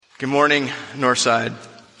Good morning, Northside.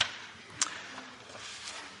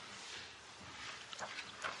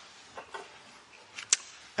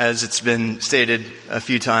 As it's been stated a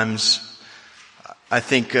few times, I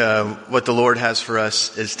think what the Lord has for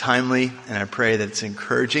us is timely, and I pray that it's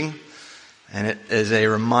encouraging, and it is a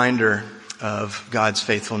reminder of God's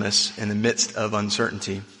faithfulness in the midst of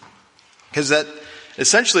uncertainty. Because that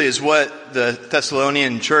essentially is what the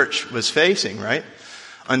Thessalonian church was facing, right?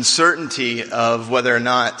 Uncertainty of whether or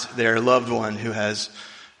not their loved one who has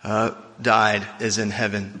died is in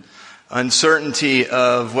heaven. Uncertainty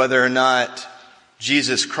of whether or not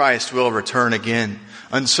Jesus Christ will return again.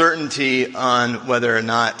 Uncertainty on whether or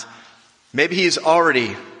not maybe he's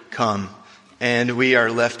already come and we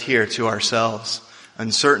are left here to ourselves.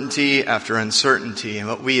 Uncertainty after uncertainty. And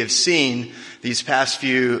what we have seen these past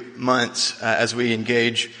few months as we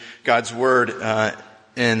engage God's Word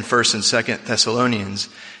in 1st and 2nd Thessalonians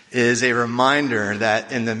is a reminder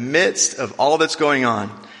that in the midst of all that's going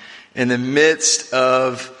on, in the midst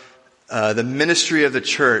of the ministry of the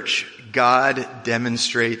church, God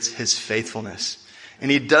demonstrates His faithfulness.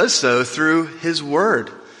 And He does so through His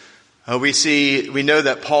Word. We know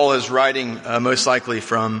that Paul is writing most likely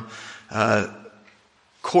from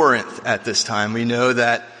Corinth at this time. We know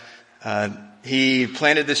that he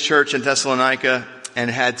planted this church in Thessalonica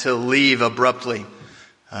and had to leave abruptly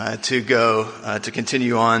to go to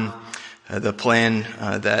continue on the plan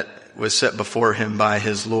that was set before him by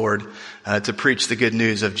his Lord to preach the good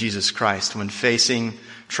news of Jesus Christ. When facing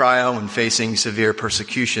trial, when facing severe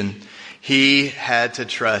persecution, he had to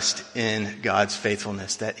trust in God's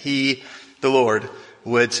faithfulness, that He, the Lord,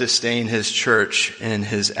 would sustain His church in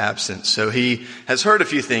His absence. So he has heard a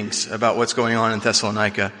few things about what's going on in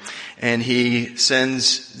Thessalonica, and he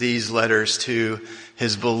sends these letters to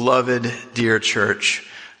his beloved dear church,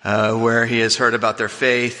 where he has heard about their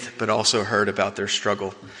faith, but also heard about their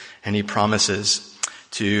struggle. And he promises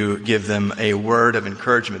to give them a word of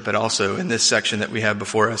encouragement, but also in this section that we have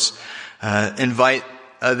before us, invite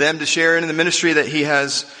them to share in the ministry that he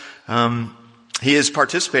has. He is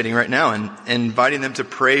participating right now and inviting them to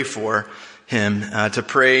pray for him, to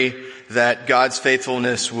pray that God's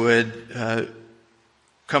faithfulness would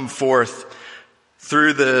come forth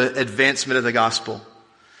through the advancement of the gospel,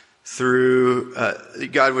 through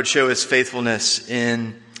God would show His faithfulness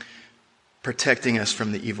in protecting us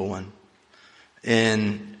from the evil one,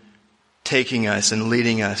 in taking us and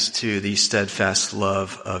leading us to the steadfast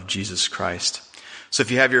love of Jesus Christ. So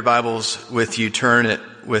if you have your Bibles with you, turn it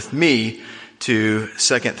with me to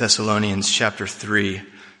 2 Thessalonians chapter 3,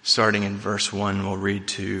 starting in verse 1. We'll read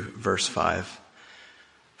to verse 5.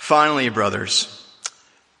 Finally, brothers,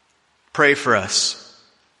 pray for us,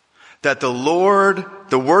 that the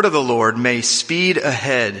word of the Lord may speed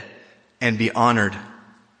ahead and be honored,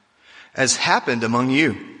 as happened among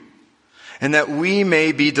you, and that we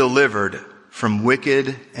may be delivered from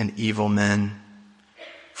wicked and evil men.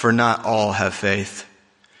 For not all have faith.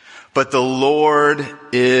 But the Lord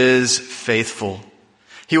is faithful.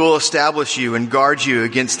 He will establish you and guard you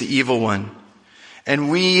against the evil one. And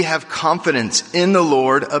we have confidence in the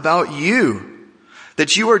Lord about you,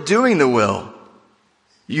 that you are doing the will.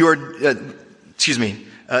 Lord,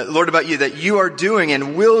 about you, that you are doing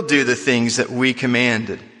and will do the things that we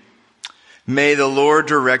commanded. May the Lord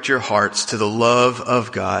direct your hearts to the love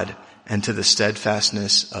of God and to the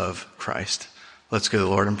steadfastness of Christ. Let's go to the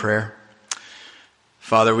Lord in prayer.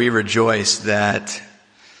 Father, we rejoice that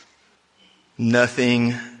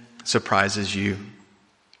nothing surprises you,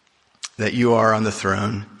 that you are on the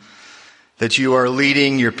throne, that you are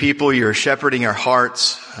leading your people, you are shepherding our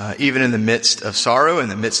hearts, even in the midst of sorrow, in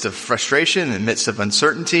the midst of frustration, in the midst of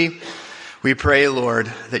uncertainty. We pray,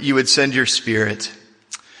 Lord, that you would send your Spirit,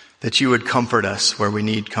 that you would comfort us where we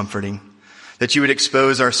need comforting, that you would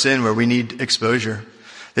expose our sin where we need exposure,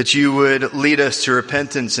 that you would lead us to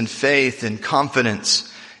repentance and faith and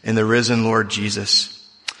confidence in the risen Lord Jesus.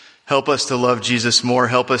 Help us to love Jesus more.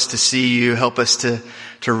 Help us to see you. Help us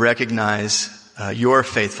to recognize your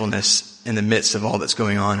faithfulness in the midst of all that's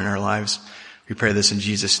going on in our lives. We pray this in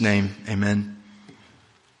Jesus' name. Amen.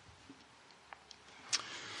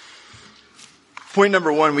 Point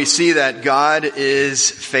number 1, we see that God is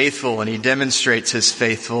faithful and He demonstrates His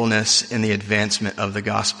faithfulness in the advancement of the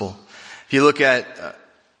gospel. If you look at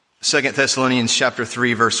 2 Thessalonians chapter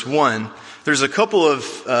 3, verse 1, there's a couple of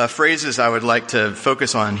phrases I would like to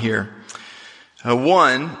focus on here.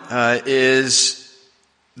 One is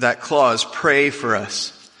that clause, pray for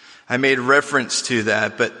us. I made reference to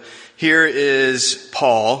that, but here is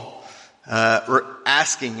Paul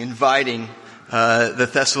inviting the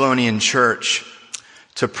Thessalonian church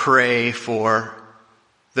to pray for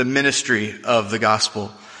the ministry of the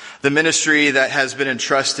gospel. the ministry that has been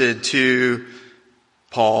entrusted to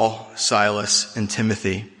Paul, Silas, and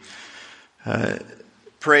Timothy.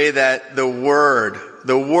 Pray that the word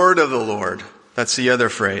of the Lord, that's the other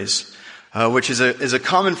phrase, which is a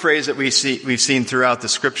common phrase that we've seen throughout the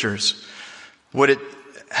scriptures. What it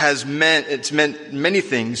has meant, it's meant many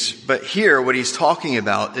things, but here what he's talking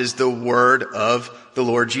about is the word of the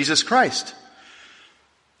Lord Jesus Christ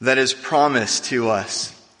that is promised to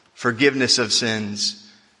us: forgiveness of sins,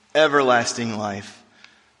 everlasting life,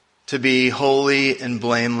 to be holy and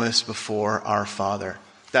blameless before our Father.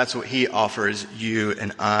 That's what he offers you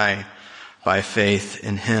and I by faith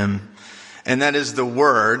in him. And that is the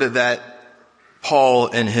word that Paul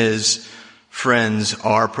and his friends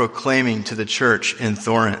are proclaiming to the church in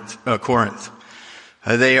Corinth.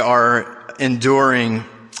 They are enduring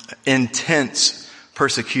intense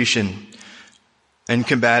persecution and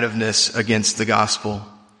combativeness against the gospel.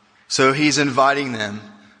 So he's inviting them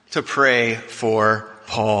to pray for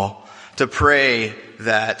Paul, to pray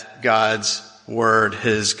that God's word,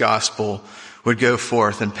 his gospel, would go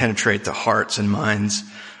forth and penetrate the hearts and minds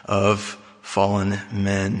of fallen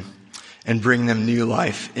men and bring them new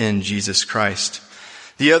life in Jesus Christ.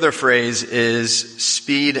 The other phrase is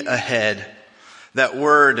speed ahead. That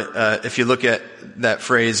word, if you look at that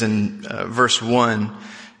phrase in verse 1,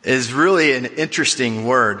 is really an interesting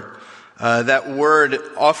word. That word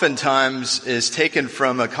oftentimes is taken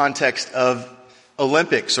from a context of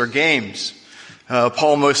Olympics or games.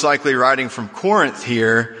 Paul, most likely writing from Corinth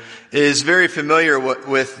here, is very familiar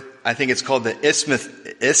with I think it's called the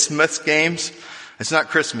Isthmus Games. It's not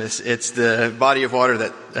Christmas. It's the body of water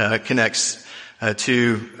that connects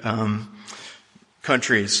two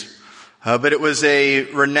countries. But it was a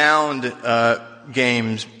renowned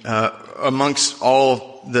games amongst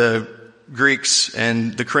all the Greeks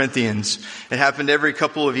and the Corinthians. It happened every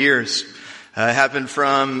couple of years. It happened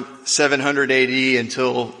from 700 AD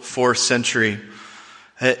until 4th century.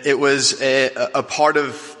 It was a part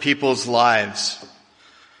of people's lives.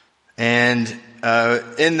 And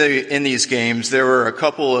in these games, there were a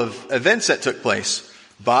couple of events that took place: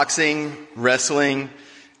 boxing, wrestling,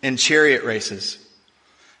 and chariot races.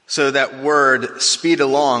 So that word "speed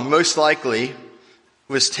along" most likely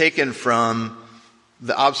was taken from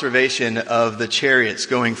the observation of the chariots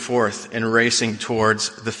going forth and racing towards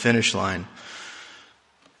the finish line.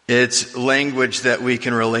 It's language that we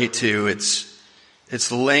can relate to.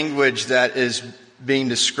 It's language that is being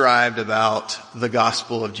described about the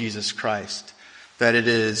gospel of Jesus Christ, that it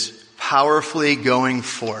is powerfully going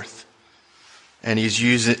forth, and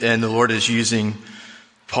the Lord is using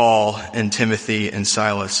Paul and Timothy and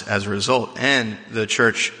Silas as a result, and the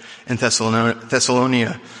church in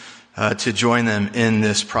Thessalonica to join them in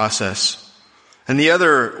this process. And the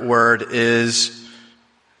other word is,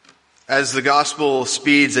 as the gospel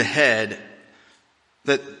speeds ahead,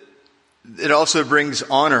 that it also brings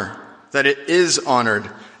honor, that it is honored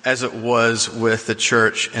as it was with the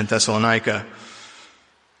church in Thessalonica.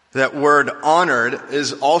 That word honored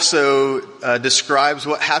is also describes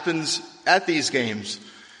what happens at these games.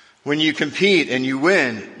 When you compete and you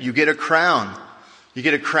win, you get a crown. You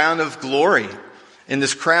get a crown of glory. And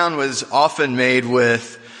this crown was often made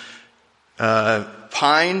with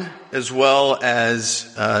pine, as well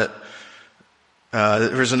as there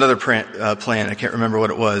was another plant. I can't remember what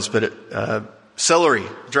it was, but celery,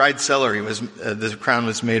 dried celery was the crown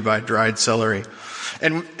was made by dried celery.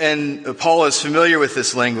 And Paul is familiar with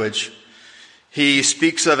this language. He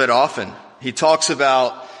speaks of it often. He talks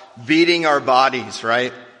about beating our bodies,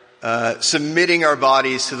 right? Submitting our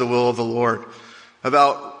bodies to the will of the Lord.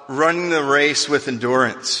 About running the race with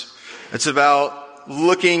endurance. It's about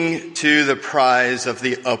looking to the prize of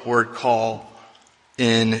the upward call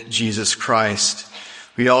in Jesus Christ.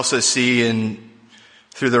 We also see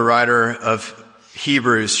through the writer of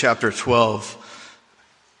Hebrews chapter 12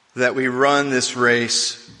 that we run this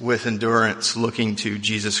race with endurance, looking to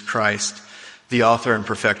Jesus Christ, the author and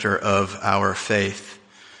perfecter of our faith.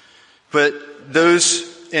 But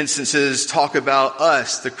those instances talk about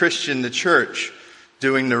us, the Christian, the church,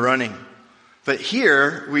 doing the running. But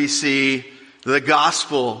here we see the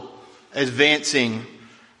gospel advancing,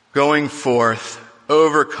 going forth,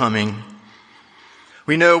 overcoming.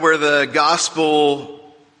 We know where the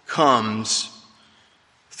gospel comes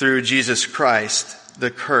through Jesus Christ, the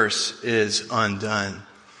curse is undone.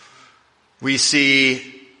 We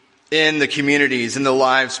see in the communities, in the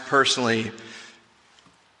lives personally,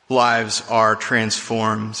 lives are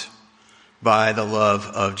transformed by the love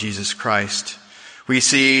of Jesus Christ. We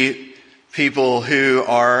see people who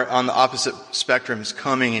are on the opposite spectrums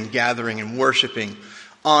coming and gathering and worshiping,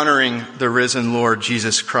 honoring the risen Lord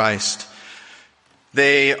Jesus Christ.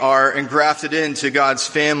 They are engrafted into God's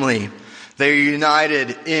family. They are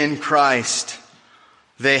united in Christ.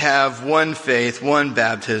 They have one faith, one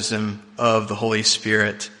baptism of the Holy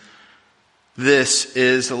Spirit. This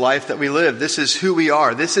is the life that we live. This is who we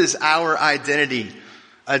are. This is our identity.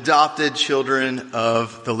 Adopted children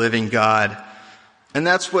of the living God. And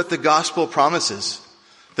that's what the gospel promises.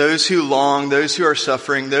 Those who long, those who are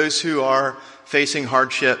suffering, those who are facing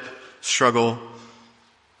hardship, struggle,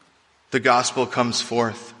 the gospel comes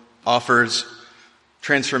forth, offers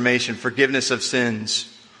transformation, forgiveness of sins,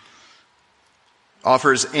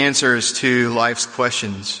 offers answers to life's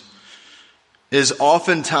questions, is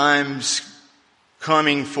oftentimes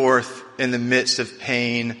coming forth in the midst of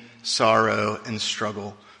pain, sorrow, and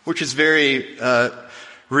struggle, which is very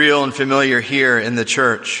real and familiar here in the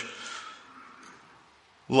church.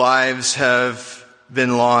 Lives have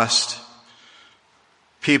been lost.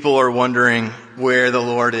 People are wondering where the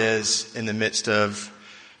Lord is in the midst of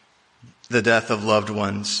the death of loved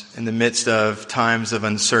ones, in the midst of times of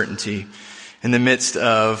uncertainty, in the midst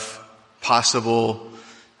of possible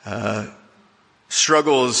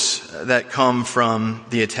struggles that come from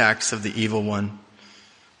the attacks of the evil one.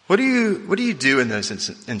 What do you do in those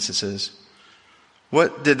instances?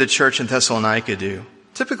 What did the church in Thessalonica do?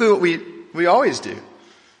 Typically what we always do.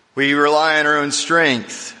 We rely on our own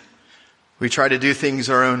strength. We try to do things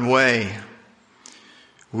our own way.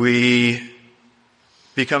 We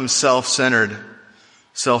become self-centered,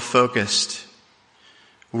 self-focused.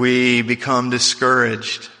 We become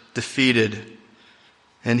discouraged, defeated.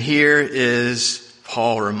 And here is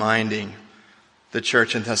Paul reminding the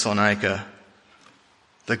church in Thessalonica,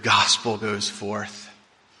 the gospel goes forth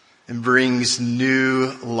and brings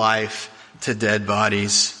new life to dead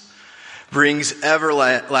bodies, brings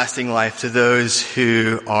everlasting life to those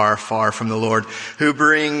who are far from the Lord, who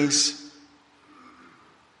brings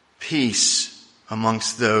peace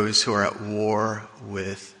amongst those who are at war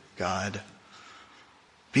with God.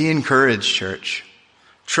 Be encouraged, church.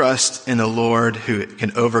 Trust in the Lord who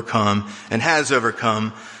can overcome and has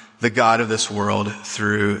overcome the God of this world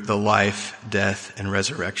through the life, death, and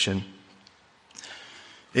resurrection.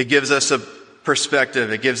 It gives us a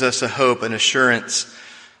perspective. It gives us a hope and assurance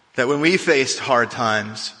that when we face hard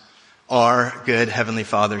times, our good Heavenly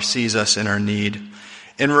Father sees us in our need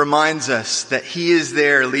and reminds us that He is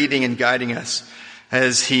there leading and guiding us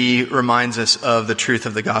as He reminds us of the truth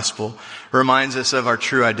of the gospel, reminds us of our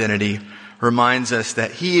true identity, reminds us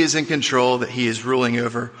that He is in control, that He is ruling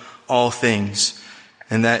over all things,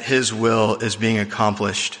 and that His will is being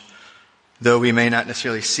accomplished, though we may not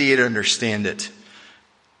necessarily see it or understand it.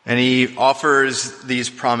 And He offers these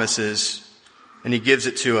promises, and He gives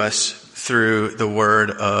it to us through the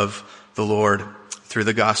word of the Lord, through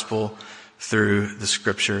the gospel, through the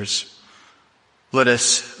scriptures. Let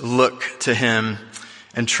us look to Him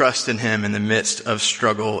and trust in Him in the midst of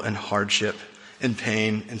struggle and hardship and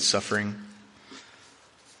pain and suffering.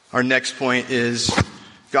 Our next point is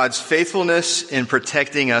God's faithfulness in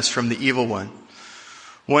protecting us from the evil one.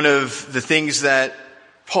 One of the things that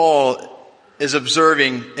Paul is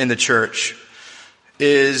observing in the church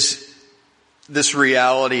is this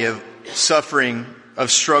reality of suffering,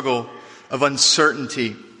 of struggle, of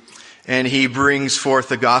uncertainty. And he brings forth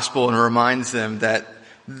the gospel and reminds them that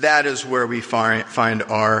that is where we find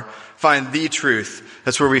the truth.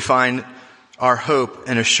 That's where we find our hope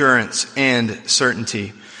and assurance and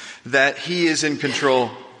certainty. That He is in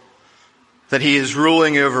control. That He is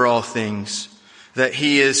ruling over all things. That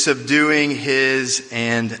He is subduing His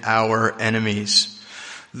and our enemies.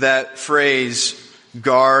 That phrase,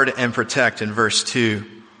 guard and protect, in verse 2.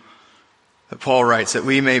 That Paul writes that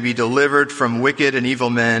we may be delivered from wicked and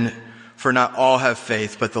evil men, for not all have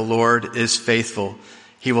faith, but the Lord is faithful.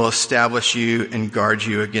 He will establish you and guard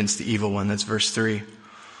you against the evil one. That's verse 3.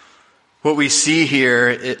 What we see here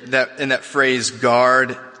in that phrase,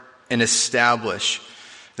 guard and establish,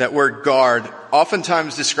 that word guard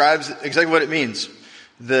oftentimes describes exactly what it means.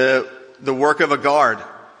 The work of a guard,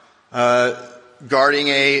 guarding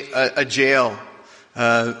a jail,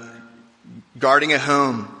 guarding a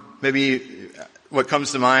home. Maybe what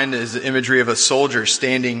comes to mind is the imagery of a soldier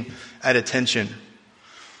standing at attention.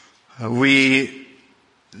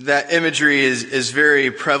 That imagery is very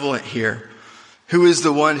prevalent here. Who is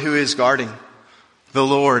the one who is guarding? The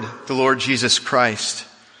Lord Jesus Christ,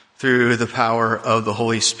 through the power of the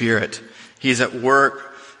Holy Spirit. He is at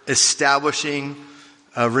work establishing,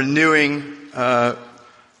 renewing,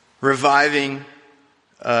 reviving,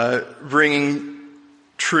 bringing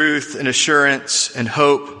truth and assurance and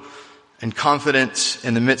hope and confidence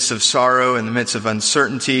in the midst of sorrow, in the midst of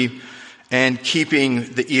uncertainty, and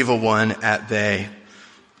keeping the evil one at bay.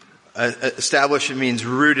 Established means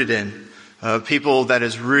rooted in. People that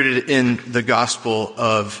is rooted in the gospel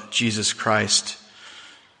of Jesus Christ.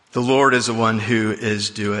 The Lord is the one who is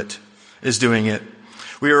doing it.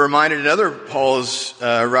 We are reminded in other Paul's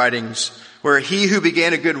writings where he who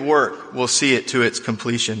began a good work will see it to its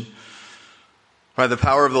completion. By the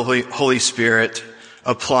power of the Holy Spirit,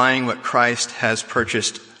 applying what Christ has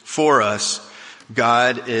purchased for us,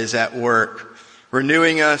 God is at work,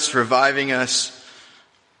 renewing us, reviving us,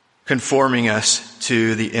 conforming us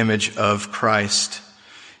to the image of Christ.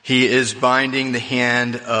 He is binding the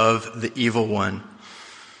hand of the evil one.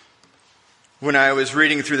 When I was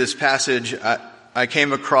reading through this passage, I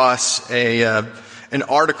came across an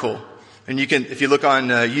article, and you can, if you look on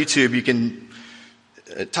YouTube, you can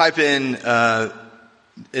type in.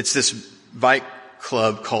 It's this bike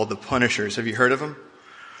club called the Punishers. Have you heard of them?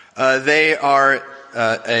 They are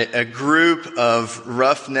a group of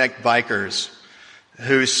roughneck bikers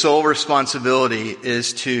whose sole responsibility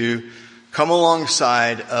is to come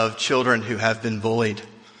alongside of children who have been bullied.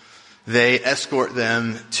 They escort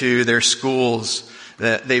them to their schools.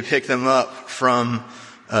 They pick them up from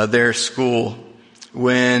their school.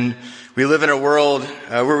 When we live in a world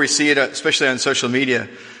where we see it, especially on social media,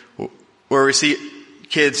 where we see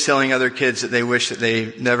kids telling other kids that they wish that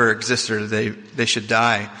they never existed or they should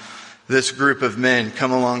die, this group of men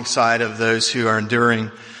come alongside of those who are enduring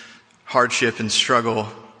hardship and struggle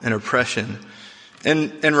and oppression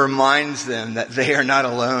and reminds them that they are not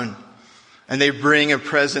alone. And they bring a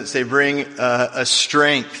presence, they bring a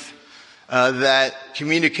strength that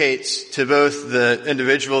communicates to both the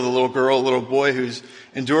individual, the little girl, little boy who's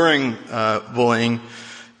enduring bullying,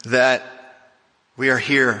 that we are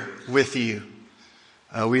here with you.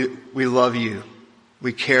 We love you.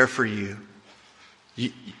 We care for you.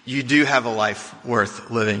 You do have a life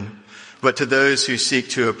worth living. But to those who seek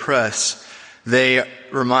to oppress, they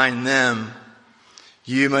remind them,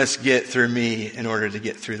 you must get through me in order to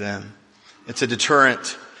get through them. It's a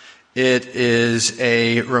deterrent. It is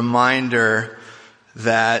a reminder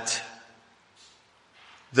that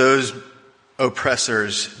those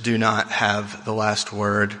oppressors do not have the last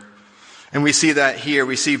word. And we see that here.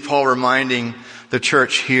 We see Paul reminding the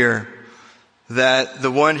church here that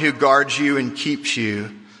the one who guards you and keeps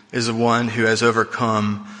you is the one who has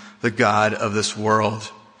overcome the god of this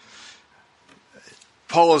world.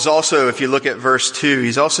 Paul is also, if you look at verse 2,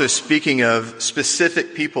 he's also speaking of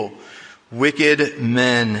specific people, wicked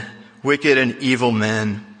men, wicked and evil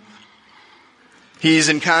men. He's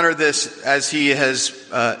encountered this as he has,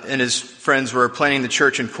 and his friends were planning the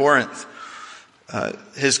church in Corinth.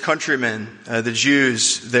 His countrymen, the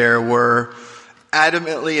Jews there, were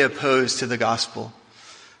adamantly opposed to the gospel,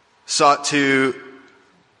 sought to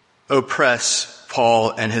oppress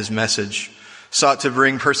Paul and his message, sought to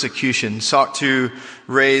bring persecution, sought to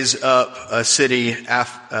raise up a city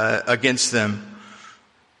against them.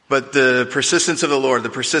 But the persistence of the Lord, the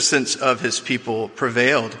persistence of his people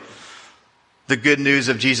prevailed. The good news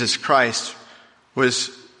of Jesus Christ was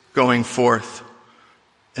going forth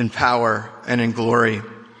in power and in glory.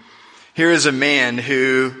 Here is a man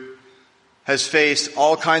who has faced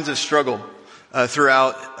all kinds of struggle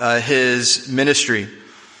throughout his ministry.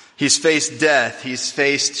 He's faced death. He's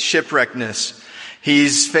faced shipwreckness.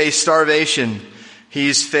 He's faced starvation.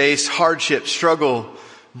 He's faced hardship, struggle,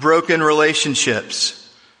 broken relationships.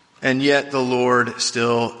 And yet the Lord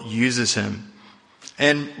still uses him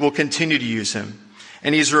and will continue to use him.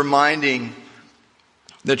 And he's reminding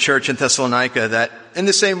the church in Thessalonica that in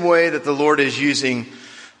the same way that the Lord is using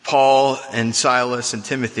Paul and Silas and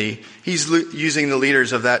Timothy, he's using the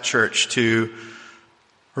leaders of that church to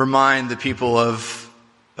remind the people of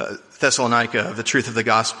Thessalonica of the truth of the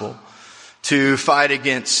gospel, to fight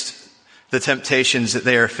against the temptations that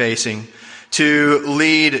they are facing, to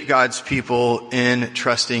lead God's people in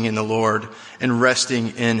trusting in the Lord and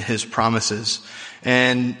resting in his promises,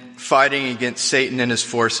 and fighting against Satan and his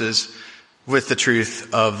forces with the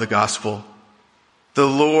truth of the gospel. The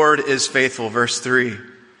Lord is faithful, verse 3.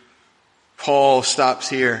 Paul stops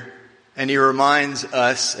here and he reminds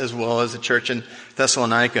us, as well as the church in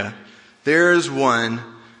Thessalonica, there is one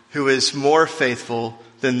who is more faithful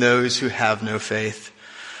than those who have no faith.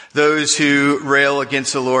 Those who rail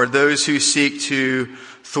against the Lord, those who seek to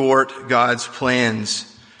thwart God's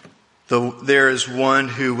plans. There is one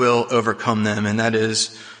who will overcome them, and that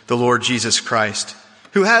is the Lord Jesus Christ,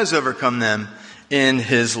 who has overcome them in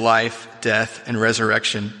his life, death, and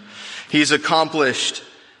resurrection. He's accomplished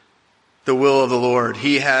the will of the Lord.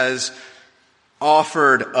 He has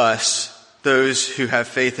offered us, those who have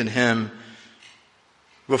faith in him,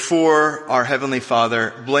 before our Heavenly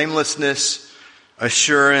Father, blamelessness,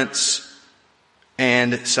 assurance,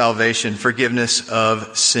 and salvation, forgiveness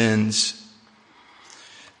of sins.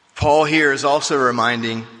 Paul here is also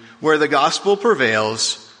reminding, where the gospel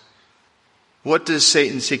prevails, what does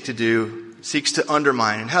Satan seek to do? Seeks to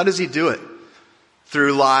undermine. And how does he do it?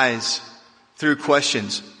 Through lies, through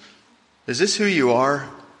questions. Is this who you are?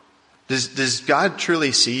 Does God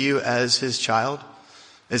truly see you as his child?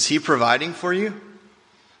 Is he providing for you?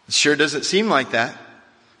 It sure doesn't seem like that.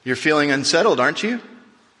 You're feeling unsettled, aren't you?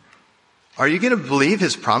 Are you going to believe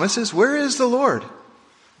his promises? Where is the Lord?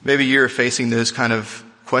 Maybe you're facing those kind of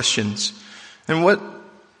questions. And what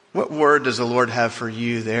word does the Lord have for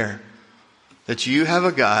you there? That you have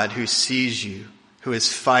a God who sees you, who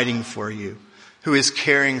is fighting for you, who is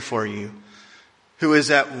caring for you, who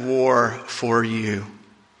is at war for you.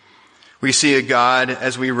 We see a God,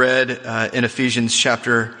 as we read in Ephesians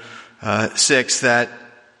chapter 6, that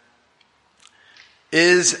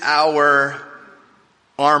is our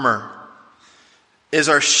armor, is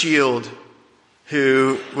our shield,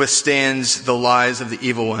 who withstands the lies of the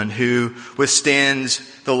evil one, who withstands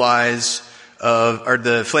the lies of, or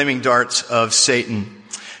the flaming darts of Satan,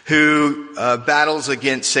 who battles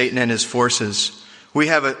against Satan and his forces. We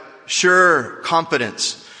have a sure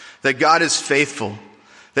confidence that God is faithful,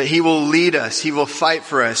 that he will lead us, he will fight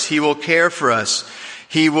for us, he will care for us,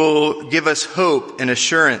 he will give us hope and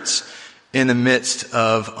assurance in the midst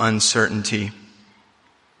of uncertainty.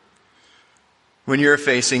 When you're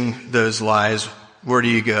facing those lies, where do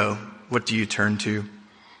you go? What do you turn to?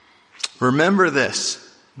 Remember this,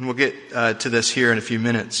 and we'll get to this here in a few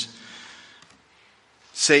minutes.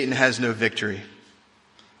 Satan has no victory.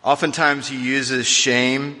 Oftentimes he uses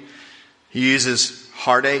shame, he uses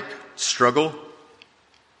heartache, struggle.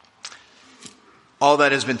 All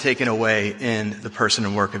that has been taken away in the person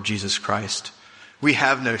and work of Jesus Christ. We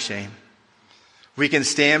have no shame. We can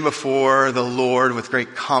stand before the Lord with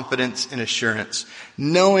great confidence and assurance,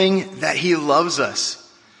 knowing that he loves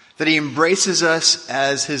us, that he embraces us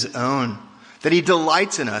as his own, that he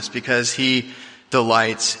delights in us because he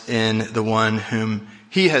delights in the one whom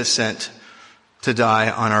he has sent to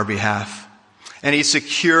die on our behalf. And he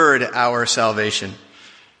secured our salvation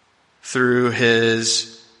through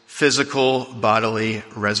his physical bodily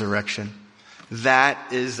resurrection.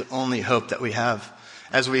 That is the only hope that we have.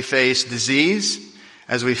 As we face disease,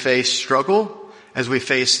 as we face struggle, as we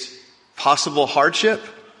face possible hardship,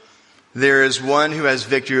 there is one who has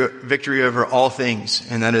victory over all things,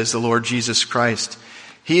 and that is the Lord Jesus Christ.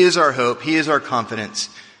 He is our hope. He is our confidence.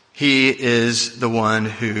 He is the one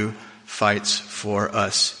who fights for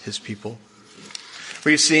us, his people.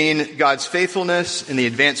 We've seen God's faithfulness in the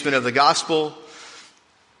advancement of the gospel,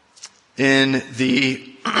 in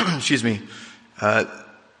the,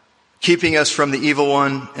 keeping us from the evil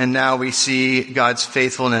one, and now we see God's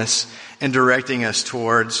faithfulness in directing us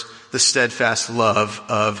towards the steadfast love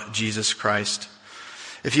of Jesus Christ.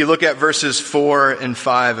 If you look at verses 4 and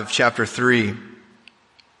 5 of chapter 3,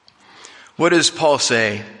 what does Paul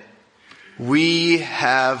say? We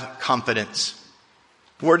have confidence.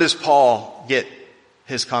 Where does Paul get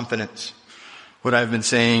his confidence? What I've been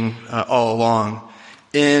saying all along.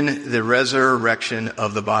 In the resurrection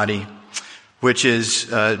of the body, which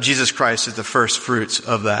is Jesus Christ is the first fruits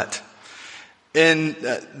of that. And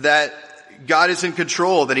that God is in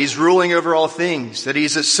control, that he's ruling over all things, that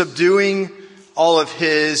he's subduing all of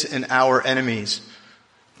his and our enemies,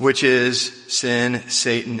 which is sin,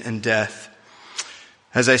 Satan, and death.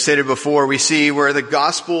 As I stated before, we see where the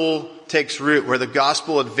gospel takes root, where the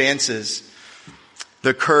gospel advances,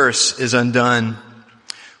 the curse is undone.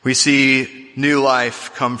 We see new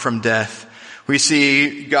life come from death. We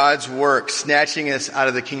see God's work snatching us out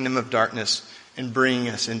of the kingdom of darkness and bringing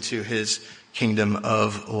us into his kingdom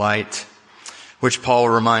of light, which Paul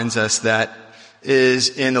reminds us that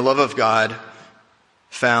is in the love of God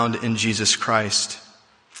found in Jesus Christ.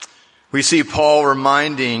 We see Paul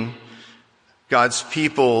reminding God's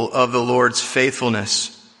people of the Lord's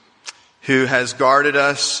faithfulness, who has guarded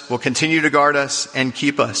us, will continue to guard us and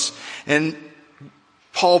keep us. And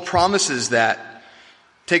Paul promises that,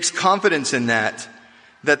 takes confidence in that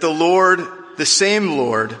the Lord, the same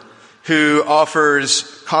Lord who offers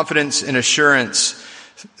confidence and assurance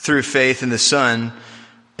through faith in the Son,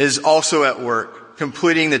 is also at work,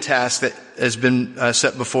 completing the task that has been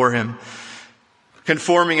set before him,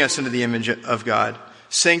 conforming us into the image of God,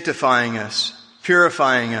 sanctifying us,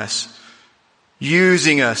 purifying us,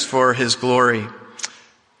 using us for his glory,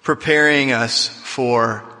 preparing us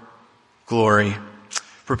for glory,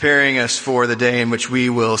 preparing us for the day in which we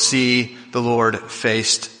will see the Lord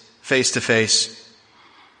face to face.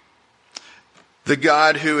 The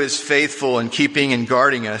God who is faithful in keeping and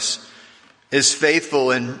guarding us is faithful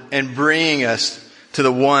in bringing us to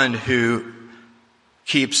the one who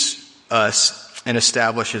keeps us and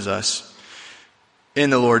establishes us in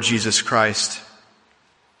the Lord Jesus Christ.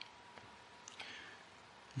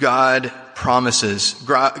 God promises,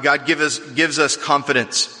 God gives us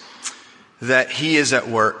confidence that he is at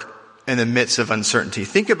work in the midst of uncertainty.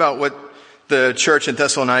 Think about what the church in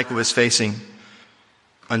Thessalonica was facing.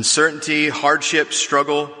 Uncertainty, hardship,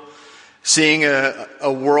 struggle, seeing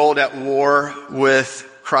a world at war with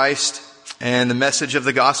Christ and the message of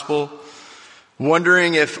the gospel,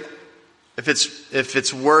 wondering if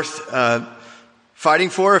it's worth fighting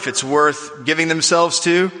for, if it's worth giving themselves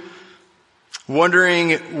to,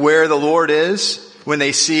 wondering where the Lord is when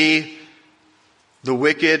they see the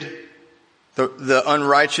wicked, the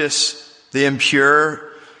unrighteous, the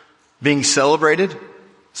impure being celebrated.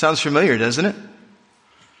 Sounds familiar, doesn't it?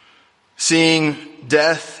 Seeing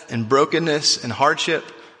death and brokenness and hardship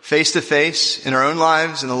face to face in our own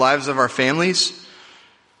lives and the lives of our families,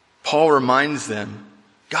 Paul reminds them,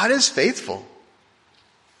 God is faithful.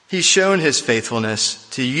 He's shown his faithfulness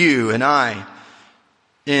to you and I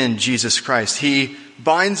in Jesus Christ. He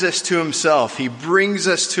binds us to himself. He brings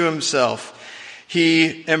us to himself.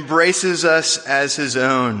 He embraces us as his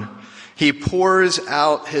own. He pours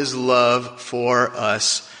out his love for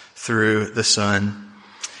us through the Son.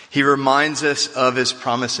 He reminds us of his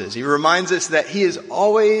promises. He reminds us that he has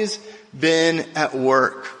always been at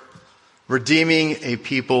work, redeeming a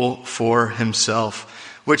people for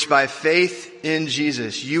himself, which by faith in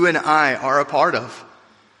Jesus, you and I are a part of.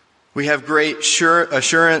 We have great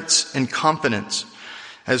assurance and confidence.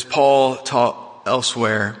 As Paul taught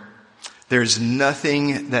elsewhere, there's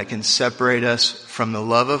nothing that can separate us from the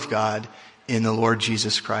love of God in the Lord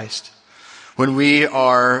Jesus Christ. When we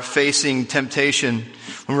are facing temptation,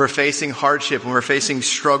 when we're facing hardship, when we're facing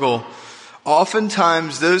struggle,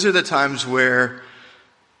 oftentimes those are the times where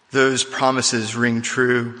those promises ring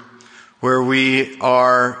true, where we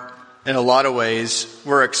are, in a lot of ways,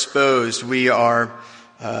 we're exposed, we are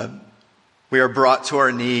brought to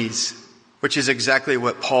our knees, which is exactly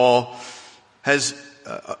what Paul has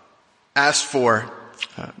asked for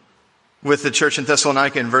with the church in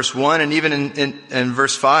Thessalonica in verse 1 and even in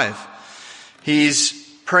verse 5. He's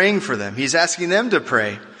praying for them. He's asking them to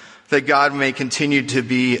pray that God may continue to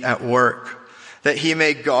be at work, that he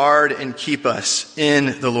may guard and keep us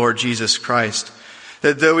in the Lord Jesus Christ,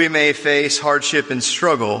 that though we may face hardship and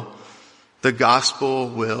struggle, the gospel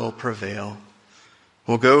will prevail.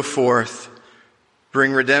 We'll go forth,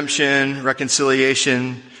 bring redemption,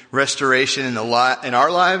 reconciliation, restoration in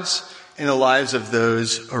our lives, in the lives of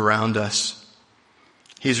those around us.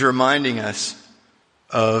 He's reminding us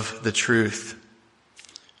of the truth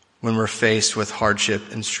when we're faced with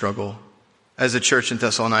hardship and struggle, as the church in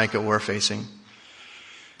Thessalonica were facing.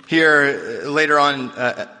 Here, later on,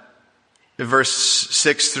 verse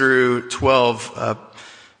 6 through 12,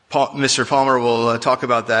 Mr. Palmer will talk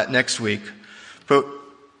about that next week. But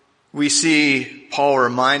we see Paul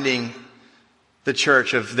reminding the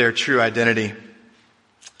church of their true identity,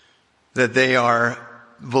 that they are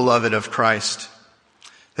beloved of Christ,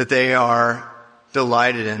 that they are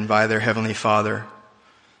delighted in by their Heavenly Father,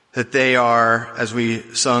 that they are, as we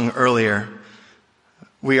sung earlier,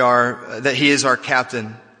 that he is our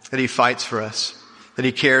captain, that he fights for us, that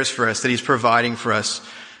he cares for us, that he's providing for us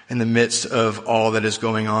in the midst of all that is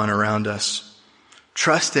going on around us.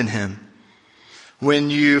 Trust in him. When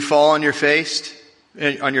you fall on your face,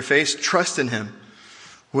 trust in him.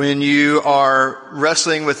 When you are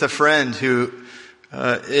wrestling with a friend who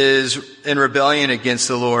is in rebellion against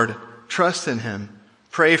the Lord, trust in him.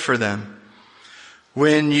 Pray for them.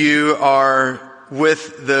 When you are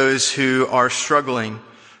with those who are struggling,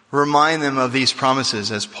 remind them of these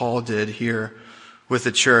promises, as Paul did here with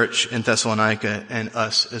the church in Thessalonica and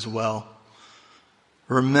us as well.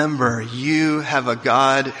 Remember, you have a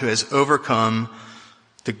God who has overcome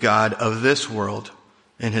the God of this world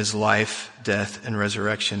in his life, death, and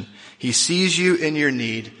resurrection. He sees you in your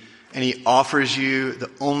need, and he offers you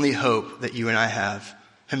the only hope that you and I have,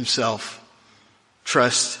 himself.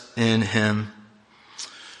 Trust in him.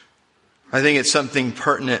 I think it's something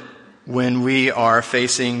pertinent when we are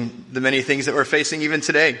facing the many things that we're facing even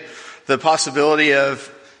today. The possibility of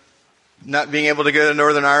not being able to go to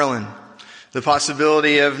Northern Ireland. The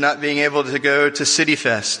possibility of not being able to go to City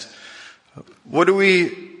Fest. What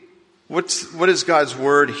is God's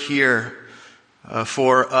word here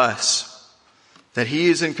for us? That he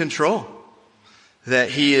is in control. That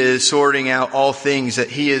he is sorting out all things. That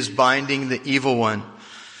he is binding the evil one.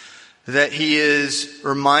 That he is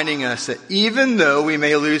reminding us that even though we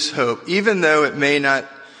may lose hope, even though it may not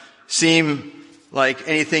seem like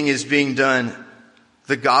anything is being done,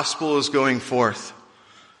 the gospel is going forth.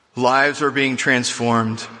 Lives are being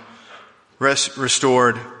transformed,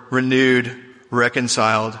 restored, renewed,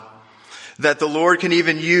 reconciled. That the Lord can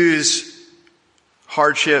even use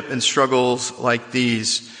hardship and struggles like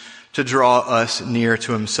these to draw us near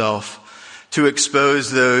to himself, to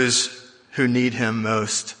expose those who need him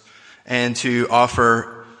most, and to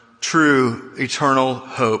offer true eternal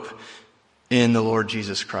hope in the Lord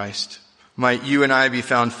Jesus Christ. Might you and I be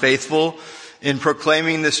found faithful in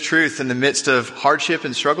proclaiming this truth in the midst of hardship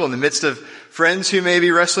and struggle, in the midst of friends who may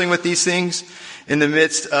be wrestling with these things, in the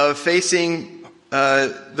midst of facing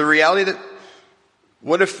the reality that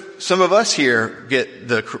what if some of us here get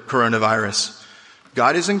the coronavirus?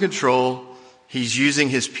 God is in control. He's using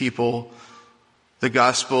his people. The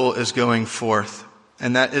gospel is going forth.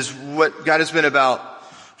 And that is what God has been about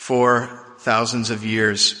for thousands of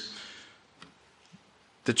years.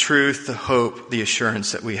 The truth, the hope, the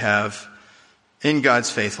assurance that we have in God's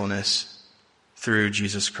faithfulness through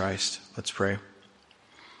Jesus Christ. Let's pray.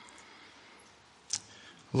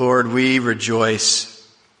 Lord, we rejoice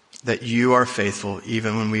that you are faithful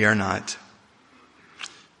even when we are not.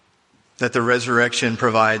 That the resurrection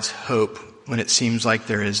provides hope when it seems like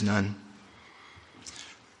there is none.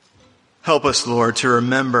 Help us, Lord, to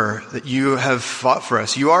remember that you have fought for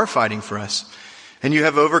us. You are fighting for us. And you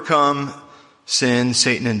have overcome sin,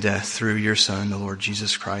 Satan, and death through your Son, the Lord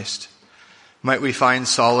Jesus Christ. Might we find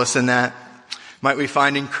solace in that? Might we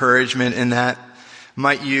find encouragement in that?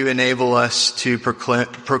 Might you enable us to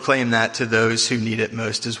proclaim that to those who need it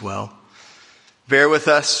most as well. Bear with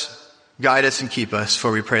us, guide us, and keep us,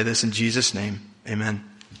 for we pray this in Jesus' name. Amen.